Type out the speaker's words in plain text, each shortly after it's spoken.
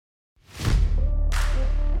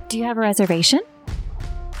Do you have a reservation?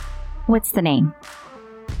 What's the name?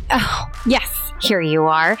 Oh, yes, here you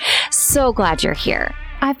are. So glad you're here.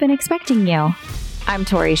 I've been expecting you. I'm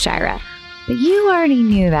Tori Shira. But you already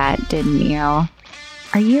knew that, didn't you? Are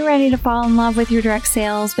you ready to fall in love with your direct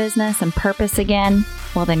sales business and purpose again?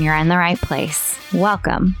 Well, then you're in the right place.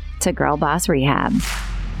 Welcome to Girl Boss Rehab.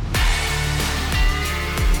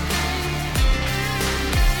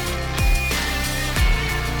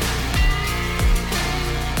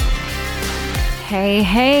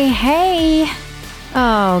 Hey.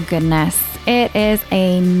 Oh, goodness. It is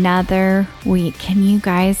another week. Can you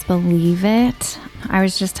guys believe it? I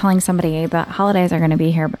was just telling somebody the holidays are going to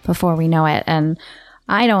be here before we know it. And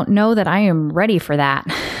I don't know that I am ready for that.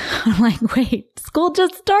 I'm like, wait, school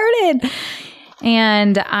just started.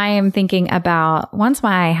 And I am thinking about once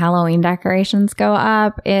my Halloween decorations go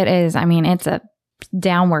up, it's a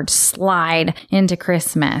downward slide into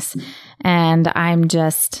Christmas. And I'm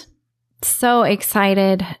just so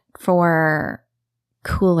excited for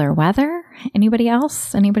cooler weather. Anybody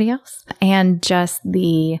else? And just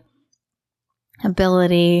the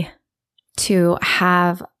ability to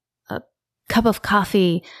have a cup of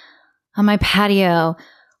coffee on my patio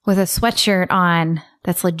with a sweatshirt on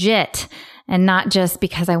that's legit and not just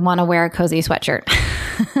because I want to wear a cozy sweatshirt.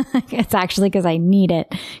 It's actually because I need it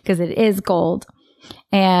because it is cold.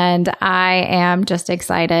 And I am just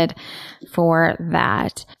excited for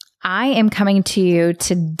that. I am coming to you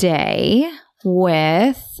today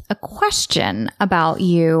with a question about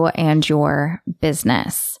you and your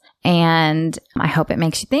business. And I hope it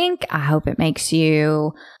makes you think. I hope it makes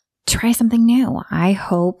you try something new. I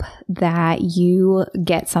hope that you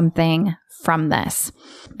get something from this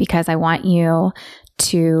because I want you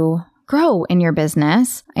to grow in your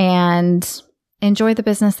business and enjoy the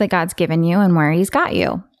business that God's given you and where He's got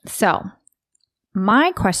you. So,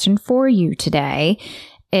 my question for you today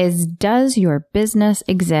is, does your business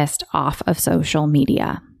exist off of social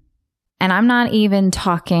media? And I'm not even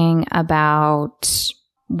talking about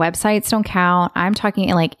websites don't count. I'm talking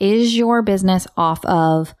like, is your business off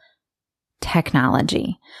of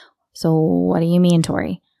technology? So what do you mean,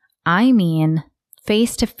 Tori? I mean,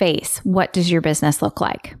 face to face, what does your business look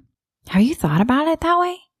like? Have you thought about it that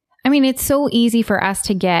way? I mean, it's so easy for us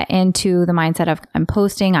to get into the mindset of I'm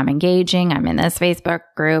posting, I'm engaging, I'm in this Facebook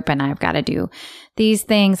group and I've got to do these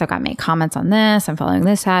things. I've got to make comments on this. I'm following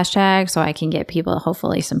this hashtag so I can get people,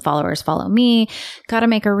 hopefully some followers follow me. Got to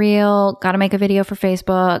make a reel, got to make a video for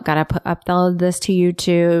Facebook, got to upload this to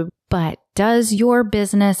YouTube. But does your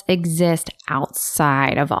business exist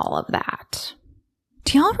outside of all of that?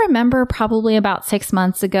 Do y'all remember probably about 6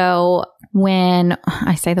 months ago when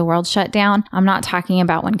I say the world shut down? I'm not talking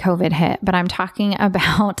about when COVID hit, but I'm talking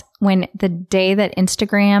about when the day that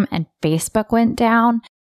Instagram and Facebook went down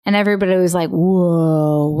and everybody was like,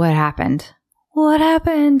 whoa, what happened?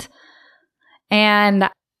 And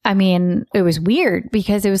I mean, it was weird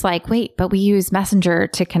because it was like, wait, but we use Messenger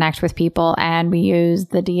to connect with people and we use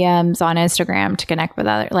the DMs on Instagram to connect with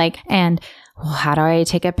others. Well, how do I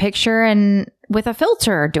take a picture and with a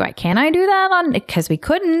filter? Can I do that on, because we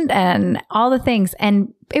couldn't and all the things.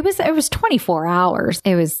 And it was 24 hours.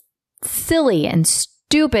 It was silly and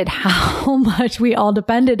stupid how much we all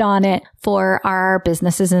depended on it for our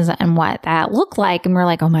businesses and what that looked like. And we're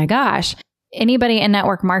like, oh my gosh, anybody in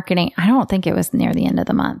network marketing, I don't think it was near the end of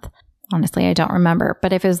the month. Honestly, I don't remember.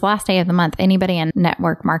 But if it was the last day of the month, anybody in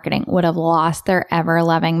network marketing would have lost their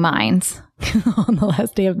ever-loving minds on the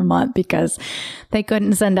last day of the month because they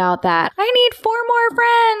couldn't send out that, I need 4 more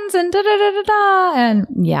friends and da-da-da-da-da. And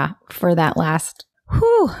yeah, for that last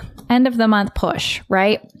end of the month push,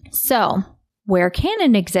 right? So where can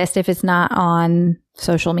it exist if it's not on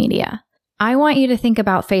social media? I want you to think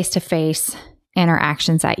about face-to-face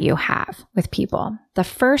interactions that you have with people. The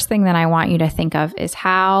first thing that I want you to think of is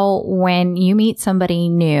how when you meet somebody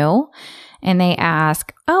new and they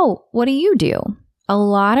ask, oh, what do you do? A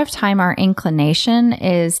lot of time our inclination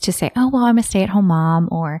is to say, oh, well, I'm a stay-at-home mom,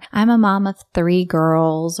 or I'm a mom of 3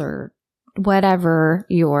 girls, or whatever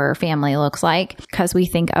your family looks like, because we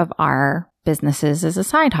think of our businesses as a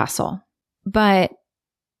side hustle. But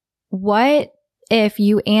what if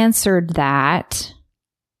you answered that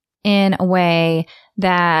in a way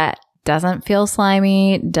that doesn't feel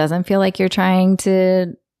slimy, doesn't feel like you're trying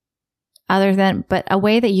to, but a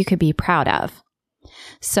way that you could be proud of?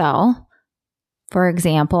 So, for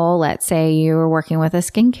example, let's say you were working with a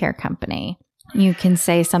skincare company. You can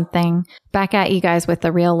say something back at you guys with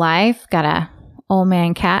the real life. Got a old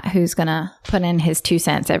man cat who's going to put in his 2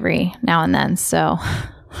 cents every now and then. So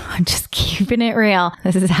I'm just keeping it real.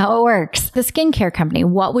 This is how it works. The skincare company,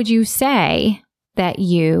 what would you say that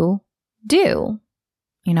you do?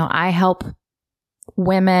 I help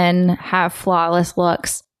women have flawless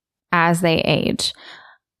looks as they age.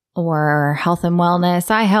 Or health and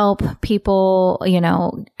wellness. I help people,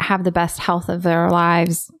 have the best health of their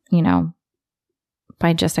lives,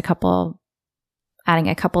 by just adding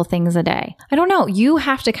a couple things a day. I don't know. You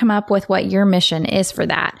have to come up with what your mission is for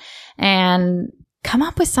that and come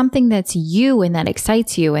up with something that's you and that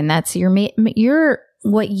excites you and that's your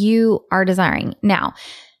what you are desiring. Now,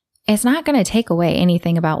 it's not going to take away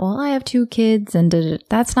anything about, well, I have 2 kids and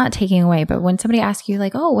that's not taking away. But when somebody asks you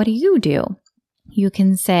like, oh, what do? You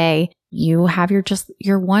can say, you have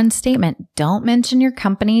your one statement. Don't mention your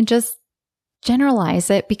company. Just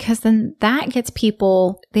generalize it, because then that gets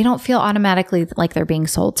people, they don't feel automatically like they're being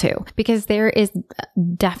sold to, because there is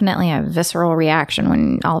definitely a visceral reaction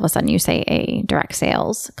when all of a sudden you say a direct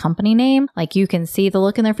sales company name. Like you can see the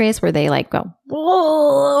look in their face where they like go,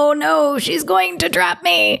 oh no, she's going to trap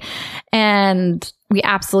me. And we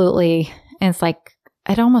absolutely, and it's like,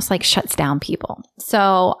 it almost like shuts down people.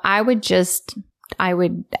 So I would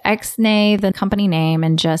ex-nay the company name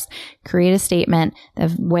and just create a statement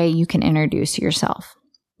the way you can introduce yourself.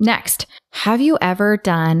 Next, have you ever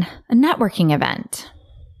done a networking event?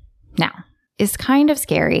 Now, it's kind of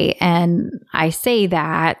scary. And I say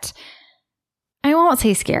that, I won't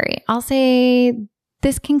say scary. I'll say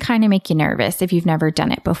this can kind of make you nervous if you've never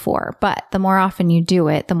done it before. But the more often you do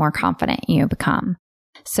it, the more confident you become.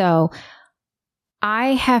 So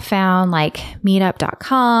I have found like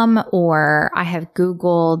meetup.com, or I have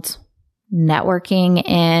Googled networking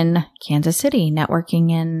in Kansas City,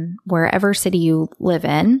 networking in wherever city you live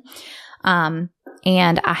in. And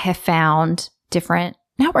I have found different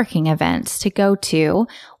networking events to go to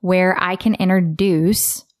where I can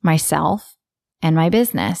introduce myself and my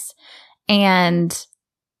business. And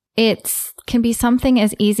it can be something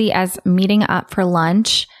as easy as meeting up for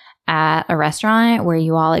lunch at a restaurant where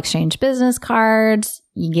you all exchange business cards,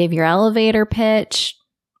 you give your elevator pitch,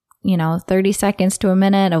 30 seconds to a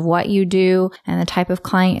minute of what you do and the type of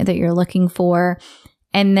client that you're looking for.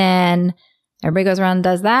 And then everybody goes around and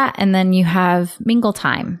does that. And then you have mingle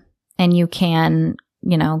time and you can,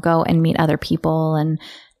 go and meet other people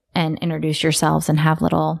and introduce yourselves and have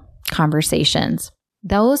little conversations.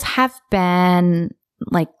 Those have been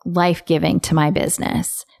like life-giving to my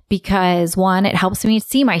business. Because one, it helps me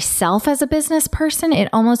see myself as a business person. It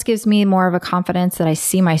almost gives me more of a confidence that I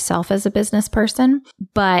see myself as a business person.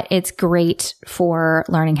 But it's great for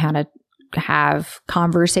learning how to have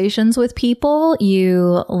conversations with people.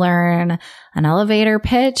 You learn an elevator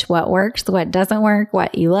pitch, what works, what doesn't work,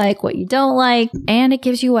 what you like, what you don't like. And it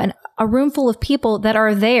gives you a room full of people that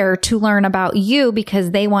are there to learn about you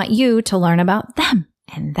because they want you to learn about them.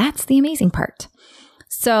 And that's the amazing part.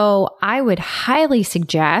 So I would highly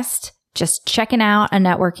suggest just checking out a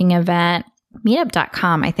networking event.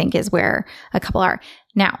 Meetup.com, I think, is where a couple are.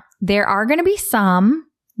 Now, there are going to be some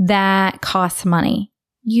that cost money.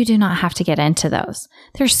 You do not have to get into those.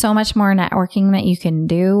 There's so much more networking that you can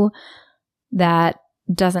do that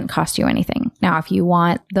doesn't cost you anything. Now, if you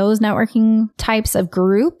want those networking types of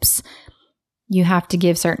groups, you have to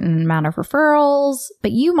give certain amount of referrals,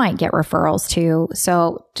 but you might get referrals too.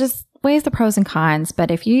 So just weighs the pros and cons. But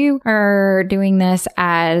if you are doing this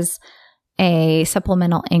as a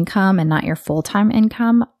supplemental income and not your full-time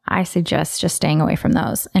income, I suggest just staying away from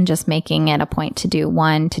those and just making it a point to do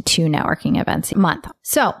 1 to 2 networking events a month.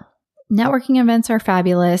 So networking events are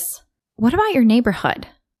fabulous. What about your neighborhood?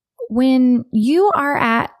 When you are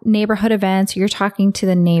at neighborhood events, you're talking to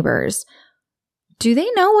the neighbors. Do they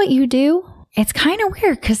know what you do? It's kind of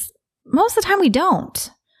weird because most of the time we don't.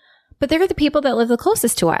 But they're the people that live the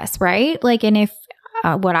closest to us, right? Like, and if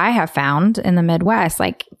what I have found in the Midwest,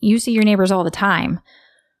 like you see your neighbors all the time,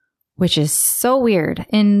 which is so weird.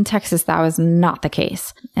 In Texas, that was not the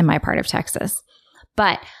case in my part of Texas.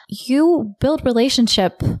 But you build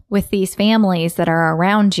relationship with these families that are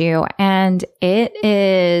around you, and it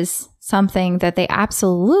is something that they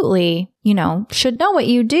absolutely, should know what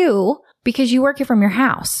you do because you work it from your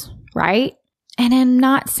house, right? And I'm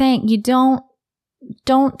not saying you don't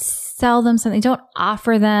sell them something. Don't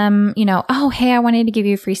offer them, oh, hey, I wanted to give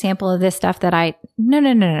you a free sample of this stuff that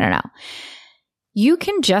no. You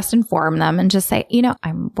can just inform them and just say,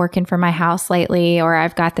 I'm working from my house lately, or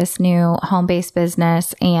I've got this new home-based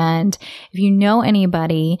business. And if you know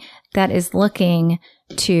anybody that is looking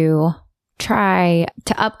to try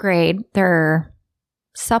to upgrade their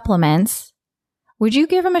supplements, would you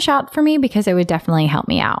give them a shout for me? Because it would definitely help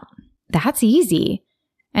me out. That's easy.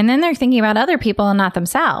 And then they're thinking about other people and not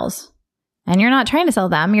themselves. And you're not trying to sell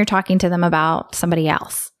them. You're talking to them about somebody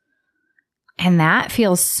else. And that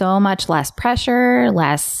feels so much less pressure,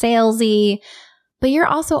 less salesy, but you're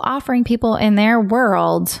also offering people in their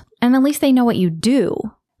world, and at least they know what you do.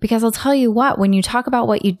 Because I'll tell you what, when you talk about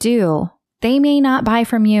what you do, they may not buy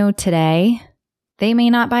from you today. They may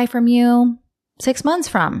not buy from you 6 months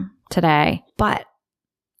from today. But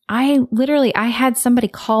I had somebody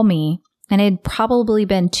call me, and it had probably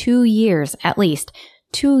been 2 years, at least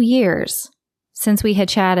 2 years since we had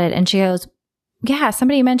chatted. And she goes, yeah,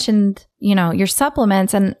 somebody mentioned, your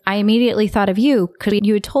supplements. And I immediately thought of you because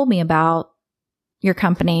you had told me about your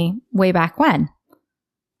company way back when.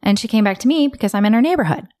 And she came back to me because I'm in her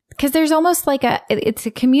neighborhood. Because there's almost like it's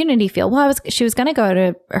a community feel. Well, she was going to go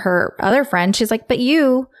to her other friend. She's like, but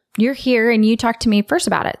you're here and you talked to me first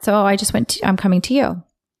about it. So I just I'm coming to you.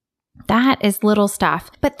 That is little stuff.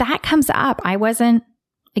 But that comes up.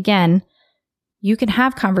 Again, you can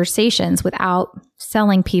have conversations without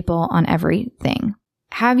selling people on everything.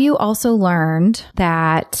 Have you also learned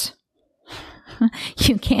that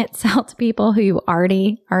you can't sell to people who you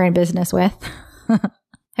already are in business with?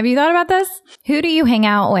 Have you thought about this? Who do you hang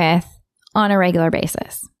out with on a regular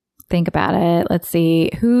basis? Think about it. Let's see.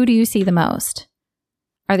 Who do you see the most?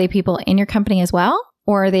 Are they people in your company as well?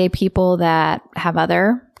 Or are they people that have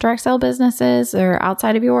other direct sale businesses or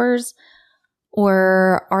outside of yours?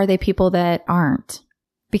 Or are they people that aren't?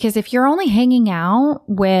 Because if you're only hanging out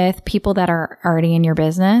with people that are already in your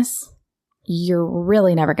business, you're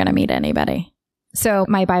really never going to meet anybody. So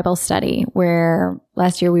my Bible study, where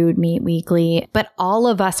last year we would meet weekly, but all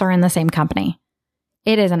of us are in the same company.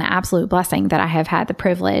 It is an absolute blessing that I have had the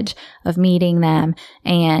privilege of meeting them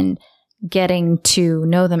and getting to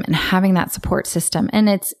know them and having that support system. And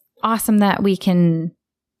it's awesome that we can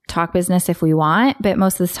talk business if we want, but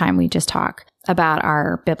most of the time we just talk about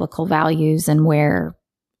our biblical values and where,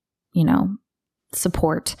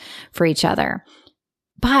 support for each other.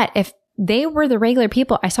 But if they were the regular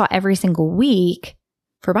people I saw every single week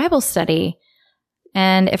for Bible study,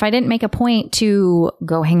 and if I didn't make a point to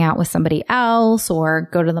go hang out with somebody else or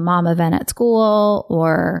go to the mom event at school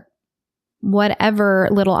or whatever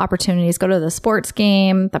little opportunities, go to the sports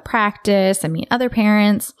game, the practice, and meet other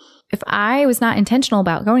parents, if I was not intentional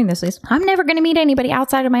about going this way, I'm never going to meet anybody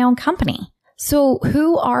outside of my own company. So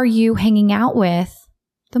who are you hanging out with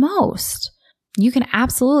the most? You can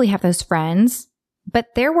absolutely have those friends, but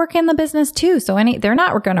they're working the business too. So they're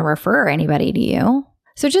not going to refer anybody to you.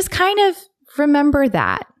 So just kind of remember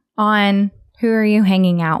that on who are you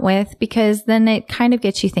hanging out with, because then it kind of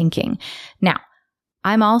gets you thinking. Now,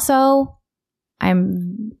 I'm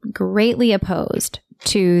greatly opposed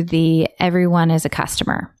to the everyone is a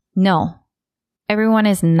customer. No, everyone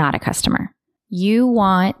is not a customer. You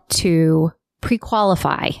want to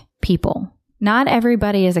pre-qualify people. Not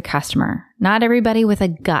everybody is a customer. Not everybody with a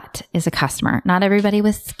gut is a customer. Not everybody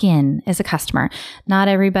with skin is a customer. Not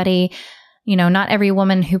everybody, not every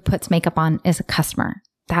woman who puts makeup on is a customer.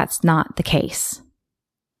 That's not the case.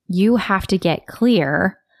 You have to get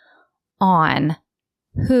clear on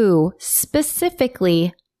who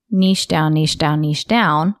specifically niche down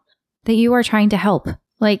that you are trying to help.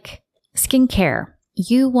 Like skincare.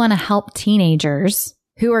 You want to help teenagers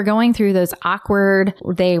who are going through those awkward,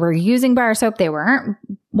 they were using bar soap, they weren't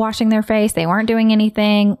washing their face, they weren't doing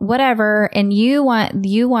anything, whatever. And you want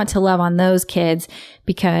to love on those kids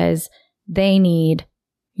because they need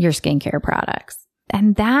your skincare products.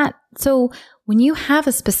 And so when you have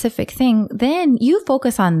a specific thing, then you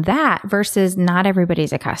focus on that versus not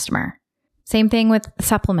everybody's a customer. Same thing with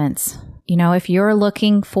supplements. If you're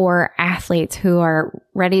looking for athletes who are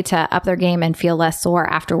ready to up their game and feel less sore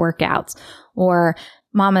after workouts, or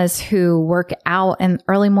mamas who work out in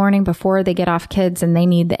early morning before they get off kids and they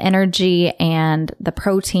need the energy and the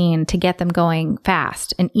protein to get them going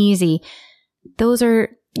fast and easy, those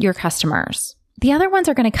are your customers. The other ones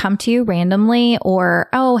are going to come to you randomly or,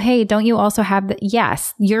 oh, hey, don't you also have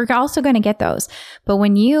yes, you're also going to get those. But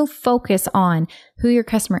when you focus on who your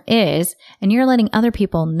customer is and you're letting other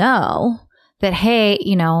people know that, hey,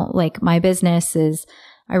 like my business is,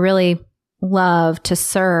 I really love to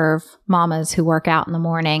serve mamas who work out in the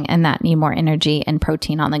morning and that need more energy and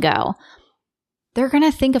protein on the go. They're going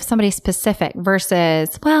to think of somebody specific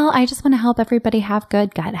versus, well, I just want to help everybody have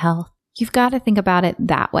good gut health. You've got to think about it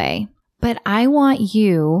that way. But I want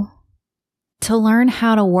you to learn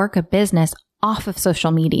how to work a business off of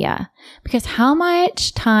social media, because how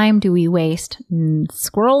much time do we waste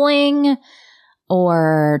scrolling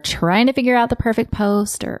or trying to figure out the perfect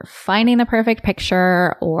post or finding the perfect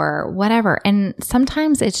picture or whatever. And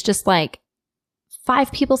sometimes it's just like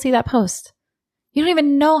 5 people see that post. You don't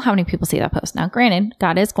even know how many people see that post. Now, granted,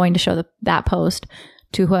 God is going to show that post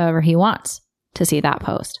to whoever he wants to see that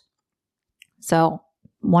post. So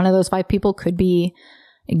one of those 5 people could be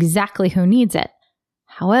exactly who needs it.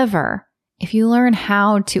 However, if you learn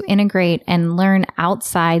how to integrate and learn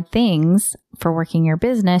outside things for working your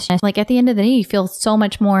business, like at the end of the day, you feel so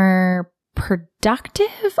much more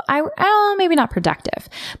productive. Maybe not productive,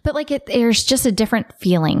 but like there's just a different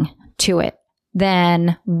feeling to it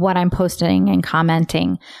than what I'm posting and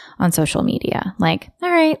commenting on social media. Like, all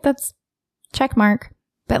right, that's check mark.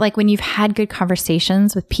 But like when you've had good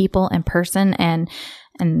conversations with people in person and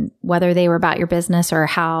whether they were about your business or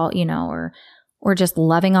how, or just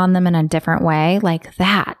loving on them in a different way, like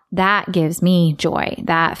that gives me joy.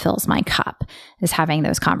 That fills my cup, is having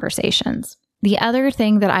those conversations. The other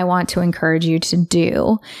thing that I want to encourage you to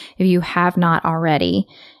do, if you have not already,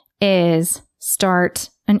 is start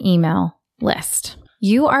an email list.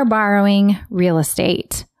 You are borrowing real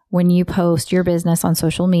estate when you post your business on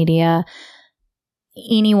social media,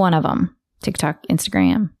 any one of them, TikTok,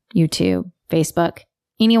 Instagram, YouTube, Facebook,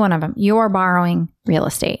 any one of them, you are borrowing real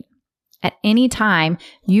estate. At any time,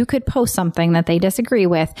 you could post something that they disagree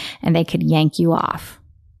with and they could yank you off.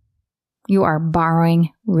 You are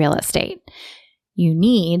borrowing real estate. You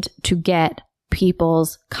need to get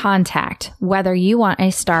people's contact, whether you want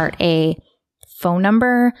to start a phone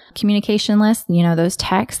number communication list, those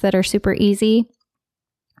texts that are super easy.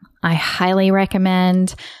 I highly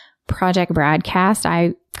recommend Project Broadcast.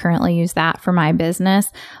 I currently use that for my business.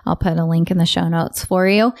 I'll put a link in the show notes for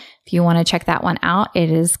you. If you want to check that one out, it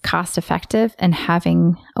is cost effective, and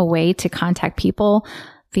having a way to contact people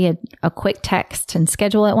via a quick text and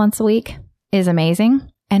schedule it once a week is amazing.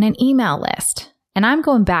 And an email list. And I'm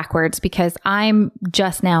going backwards because I'm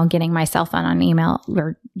just now getting myself on an email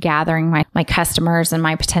or gathering my customers and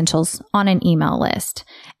my potentials on an email list.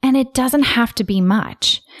 And it doesn't have to be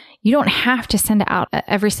much. You don't have to send it out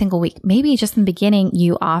every single week. Maybe just in the beginning,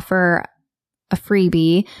 you offer a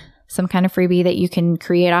freebie, some kind of freebie that you can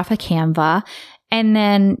create off of Canva, and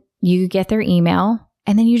then you get their email,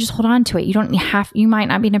 and then you just hold on to it. You might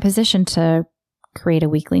not be in a position to create a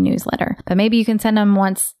weekly newsletter, but maybe you can send them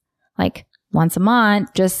once a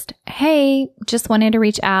month, just, hey, just wanted to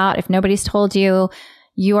reach out. If nobody's told you,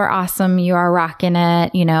 you are awesome. You are rocking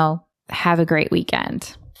it. Have a great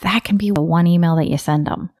weekend. That can be one email that you send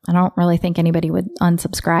them. I don't really think anybody would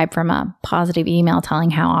unsubscribe from a positive email telling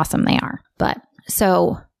how awesome they are. But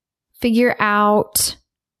so figure out,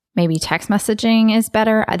 maybe text messaging is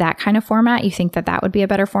better, that kind of format. You think that would be a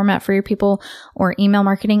better format for your people, or email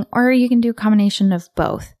marketing, or you can do a combination of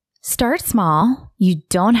both. Start small. You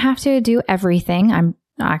don't have to do everything. I'm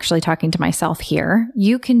actually talking to myself here.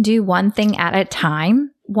 You can do one thing at a time.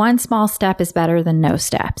 One small step is better than no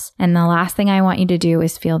steps. And the last thing I want you to do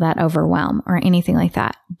is feel that overwhelm or anything like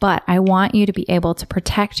that. But I want you to be able to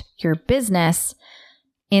protect your business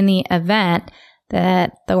in the event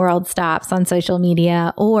that the world stops on social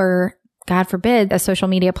media, or God forbid, a social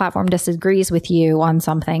media platform disagrees with you on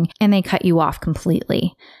something and they cut you off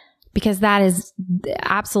completely. Because that is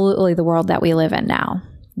absolutely the world that we live in now.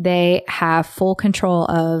 They have full control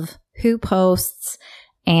of who posts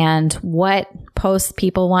and what posts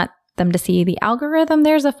people want them to see. The algorithm,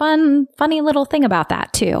 there's a funny little thing about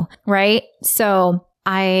that too, right? So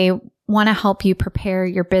I want to help you prepare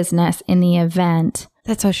your business in the event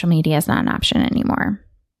that social media is not an option anymore.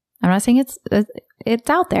 I'm not saying it's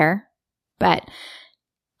out there, but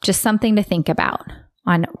just something to think about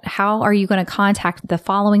on how are you going to contact the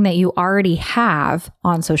following that you already have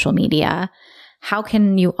on social media. How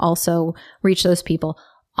can you also reach those people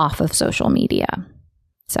off of social media?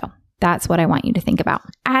 So that's what I want you to think about.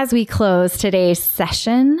 As we close today's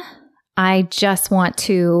session, I just want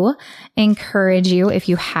to encourage you, if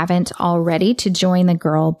you haven't already, to join the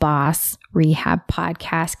Girl Boss Rehab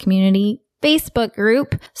Podcast Community Facebook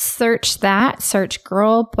group. Search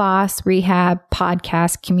Girl Boss Rehab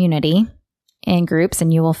Podcast Community in groups,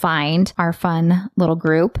 and you will find our fun little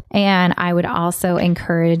group. And I would also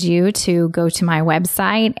encourage you to go to my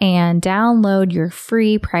website and download your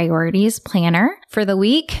free priorities planner for the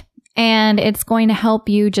week. And it's going to help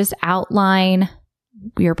you just outline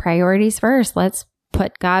your priorities first. Let's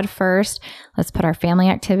put God first. Let's put our family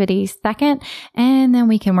activities second. And then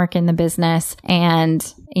we can work in the business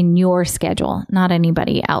and in your schedule, not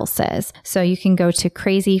anybody else's. So you can go to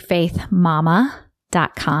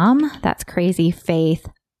crazyfaithmama.com. That's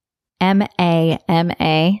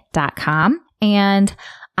crazyfaithmama.com. And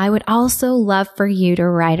I would also love for you to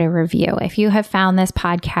write a review. If you have found this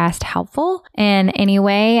podcast helpful in any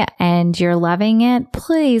way and you're loving it,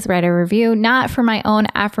 please write a review. Not for my own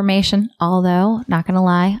affirmation, although, not going to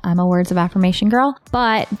lie, I'm a words of affirmation girl,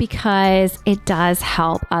 but because it does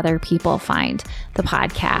help other people find the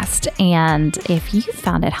podcast. And if you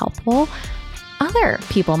found it helpful, other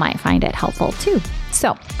people might find it helpful too.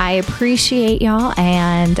 So I appreciate y'all,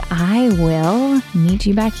 and I will meet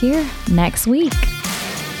you back here next week.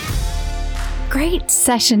 Great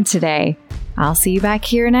session today. I'll see you back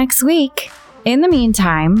here next week. In the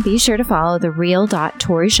meantime, be sure to follow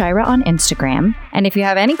thereal.ToriShira on Instagram. And if you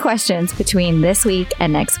have any questions between this week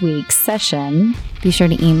and next week's session, be sure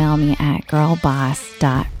to email me at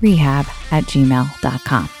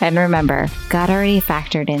girlboss.rehab@gmail.com. And remember, God already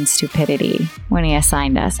factored in stupidity when He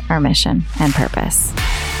assigned us our mission and purpose.